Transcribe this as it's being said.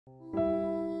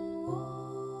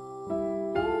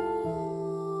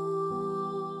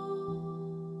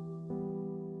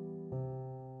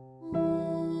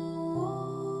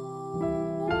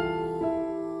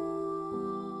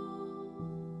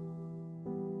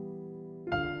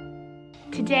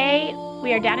Today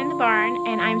we are down in the barn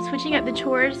and I'm switching up the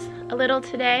chores a little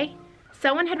today.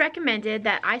 Someone had recommended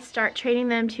that I start training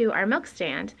them to our milk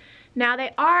stand. Now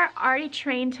they are already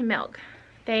trained to milk.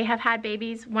 They have had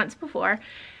babies once before,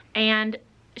 and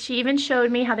she even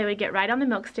showed me how they would get right on the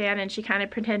milk stand, and she kind of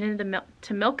pretended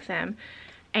to milk them,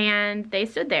 and they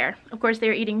stood there. Of course they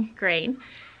were eating grain.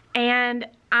 And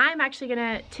I'm actually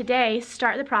gonna today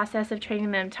start the process of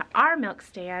training them to our milk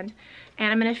stand,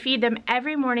 and I'm gonna feed them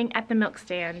every morning at the milk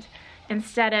stand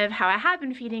instead of how I have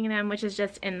been feeding them, which is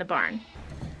just in the barn.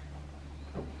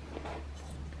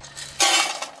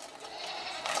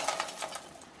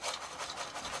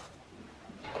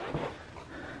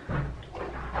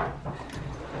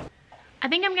 I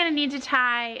think I'm gonna need to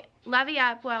tie Lovey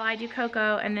up while I do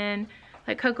Coco, and then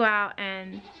let Coco out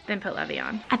and then put Lovey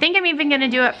on. I think I'm even gonna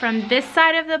do it from this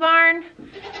side of the barn,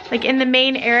 like in the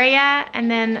main area, and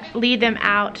then lead them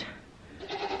out.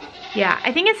 Yeah,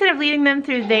 I think instead of leading them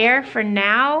through there for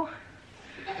now,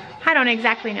 I don't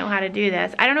exactly know how to do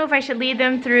this. I don't know if I should lead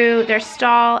them through their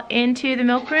stall into the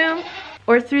milk room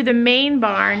or through the main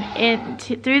barn,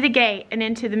 through the gate and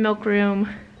into the milk room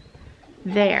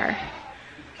there.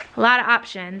 A lot of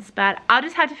options, but I'll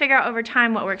just have to figure out over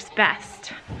time what works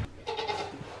best.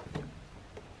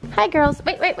 Hi girls,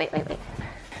 wait.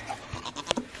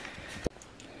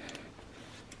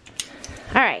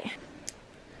 All right.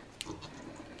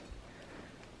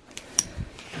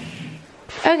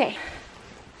 Okay,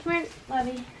 come here,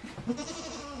 Lovey. I'm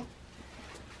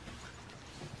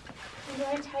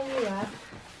going to tie you up.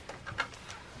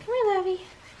 Come here, Lovey.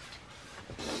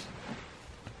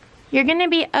 You're gonna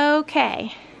be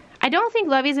okay. I don't think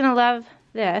Lovey's gonna love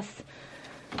this.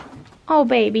 Oh,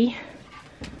 baby.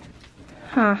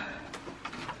 Huh.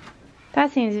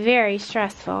 That seems very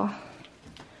stressful.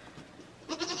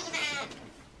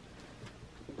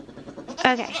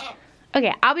 Okay.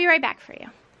 Okay, I'll be right back for you.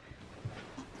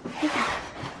 Here you go.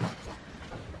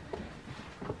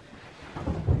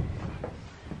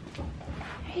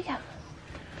 There you go.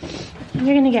 And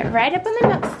you're gonna get right up on the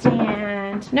milk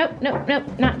stand. Nope,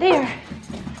 not there.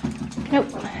 Nope.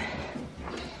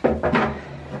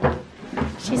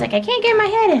 She's like, I can't get my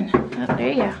head in. Oh,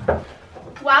 there you go.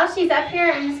 While she's up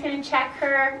here, I'm just gonna check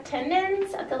her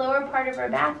tendons at the lower part of her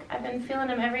back. I've been feeling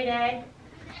them every day.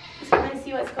 Just gonna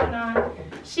see what's going on.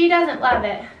 She doesn't love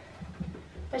it,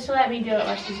 but she'll let me do it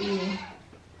while she's eating.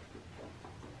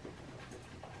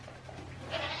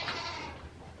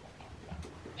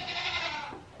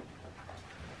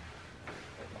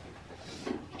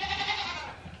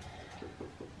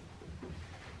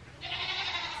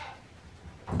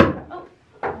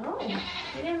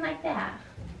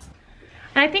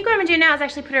 And I think what I'm gonna do now is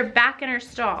actually put her back in her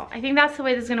stall. I think that's the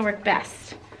way this is gonna work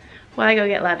best while I go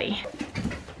get Lovey.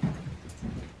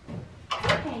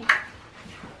 Okay.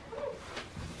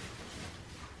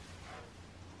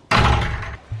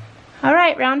 All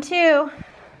right, round two.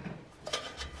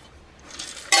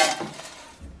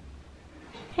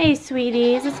 Hey,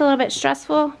 sweetie, is this a little bit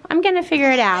stressful? I'm gonna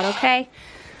figure it out, okay?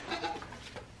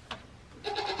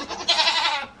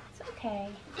 It's okay.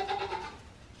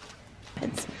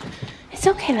 It's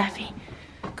okay, Lovey.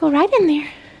 Go right in there.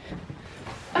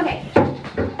 Okay.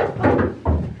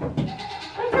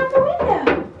 What's out the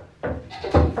window?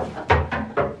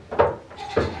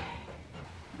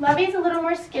 Lovey's a little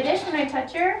more skittish when I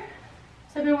touch her,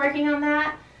 so I've been working on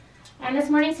that. And this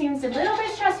morning seems a little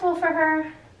bit stressful for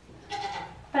her,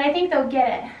 but I think they'll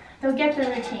get it. They'll get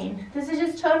the routine. This is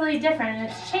just totally different, and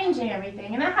it's changing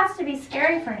everything. And that has to be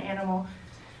scary for an animal,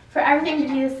 for everything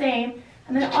to be the same,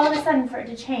 and then all of a sudden for it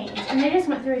to change. And they just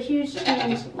went through a huge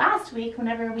change last week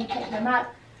whenever we picked them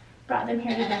up, brought them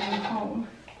here to their new home.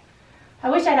 I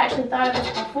wish I'd actually thought of this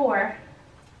before,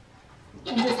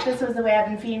 and just this was the way I've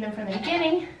been feeding them from the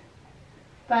beginning,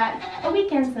 but a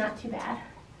weekend's not too bad.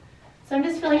 So I'm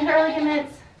just feeling her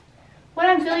ligaments. What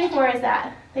I'm feeling for is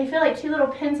that they feel like two little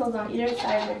pencils on either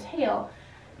side of their tail,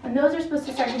 and those are supposed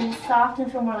to start getting soft and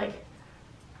feel more like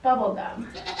bubble gum.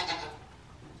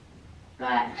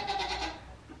 But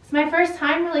it's my first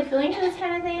time really feeling this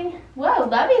kind of thing. Whoa,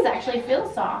 Lovey's actually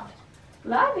feels soft.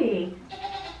 Lovey.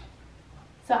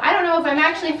 So I don't know if I'm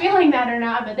actually feeling that or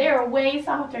not, but they are way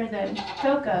softer than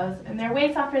Coco's, and they're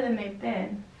way softer than they've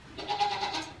been.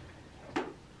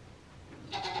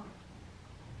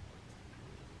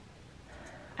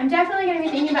 I'm definitely going to be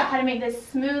thinking about how to make this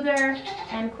smoother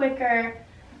and quicker,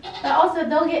 but also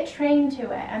they'll get trained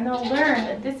to it, and they'll learn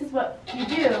that this is what you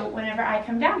do whenever I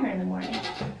come down here in the morning.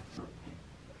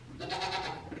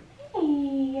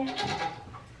 Hey.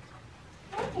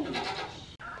 Hey.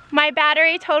 My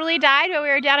battery totally died when we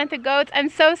were down at the goats. I'm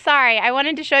so sorry. I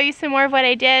wanted to show you some more of what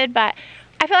I did, but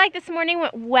I feel like this morning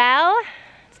went well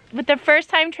with the first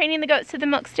time training the goats to the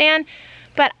milk stand,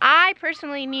 but I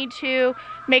personally need to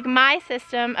make my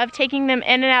system of taking them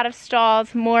in and out of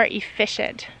stalls more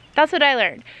efficient. That's what I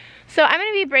learned. So I'm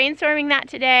gonna be brainstorming that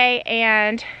today,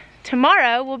 and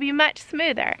tomorrow will be much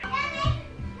smoother.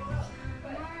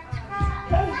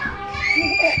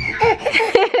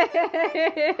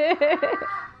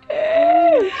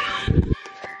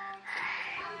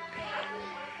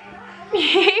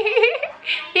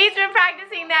 He's been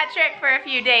practicing that trick for a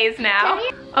few days now.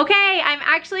 Okay, I'm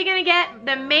actually gonna get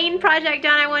the main project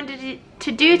done I wanted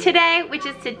to do today, which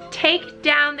is to take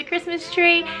down the Christmas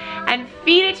tree and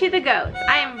feed it to the goats.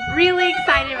 I am really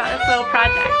excited about this little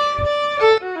project.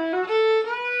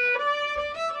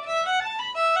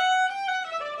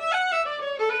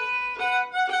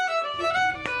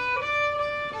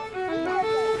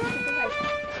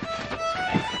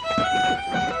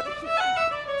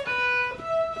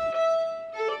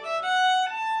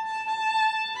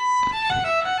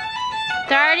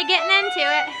 They're already getting into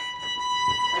it.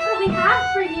 Look what we have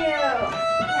for you.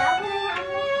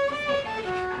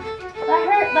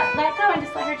 Let go and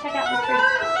just let her check out the tree.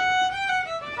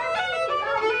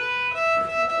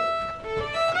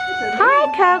 Hi,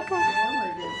 Coco.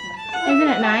 Isn't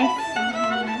it nice?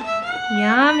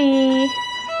 Yummy.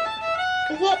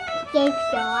 Is it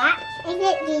dessert? Is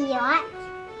it dessert?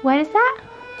 What is that?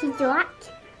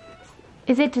 Dessert?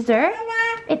 Is it dessert?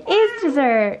 It is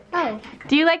dessert. Oh.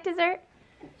 Do you like dessert?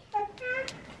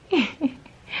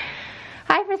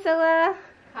 Hi, Priscilla.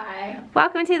 Hi.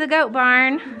 Welcome to the goat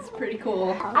barn. It's pretty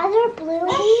cool. Other bluey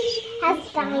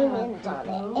has diamonds on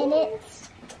it, and it's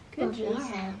Good job.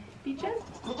 Be gentle.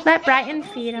 Let Brighton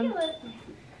feed him.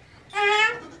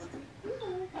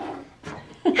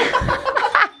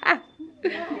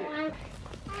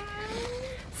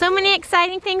 So many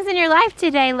exciting things in your life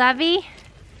today, Lovey.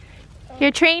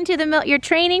 You're training to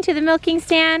the milking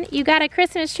stand. You got a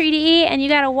Christmas tree to eat, and you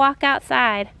got to walk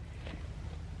outside.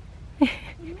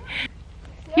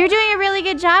 You're doing a really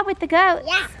good job with the goats.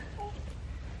 Yeah.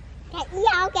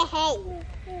 Yeah, okay, hay.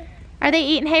 Are they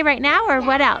eating hay right now, or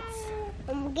what else?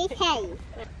 Get hay.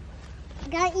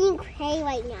 Gotta eat hay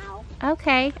right now.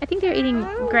 Okay, I think they're eating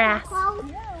grass.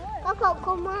 Coco,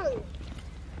 come on.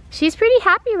 She's pretty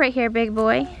happy right here, big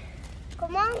boy.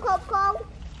 Come on, Coco.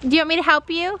 Do you want me to help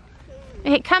you?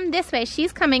 Okay, come this way.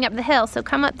 She's coming up the hill, so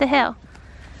come up the hill.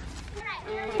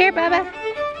 Here, Bubba.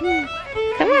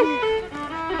 Come on.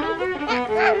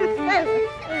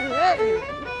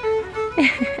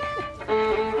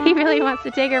 He really wants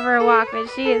to take her for a walk, but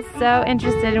she is so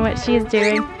interested in what she is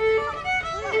doing.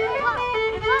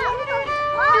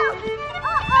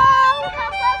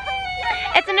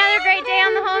 It's another great day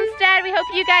on the homestead. We hope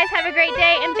you guys have a great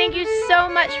day, and thank you so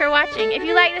much for watching. If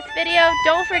you like this video,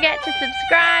 don't forget to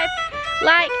subscribe,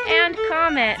 like, and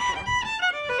comment.